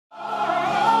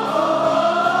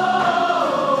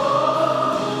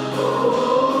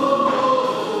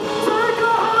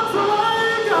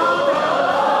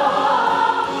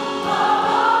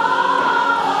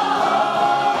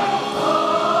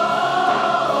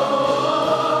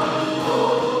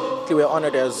Firstly, we're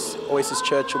honored as Oasis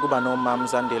Church ukuba no Mam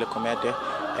Zandile Komede.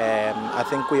 I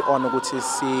think we honor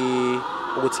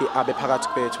ukuthi abe phakathi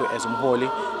kwethu as umholi,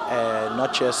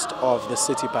 not just of the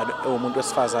city but umuntu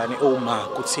wesifazane uma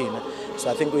kuthina. So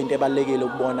I think kuyinto ebalekile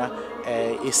ukubona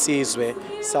isizwe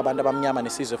sabantu abamnyama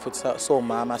nesizwe futhi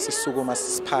somama sisukuma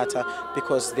sisiphatha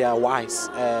because they are wise.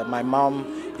 My mom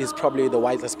is probably the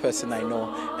wisest person I know,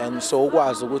 and so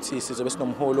ukwazi ukuthi sizobe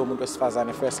sinomholi umuntu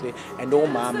wesifazane firstly and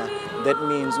umama, that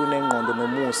means unengqondo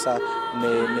nomusa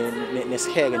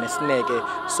nesiheke nesineke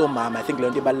somama. I think le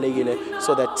nto ibalekile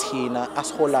so that thina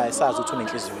asiholayo sazi ukuthi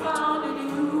unenhliziyo yethu.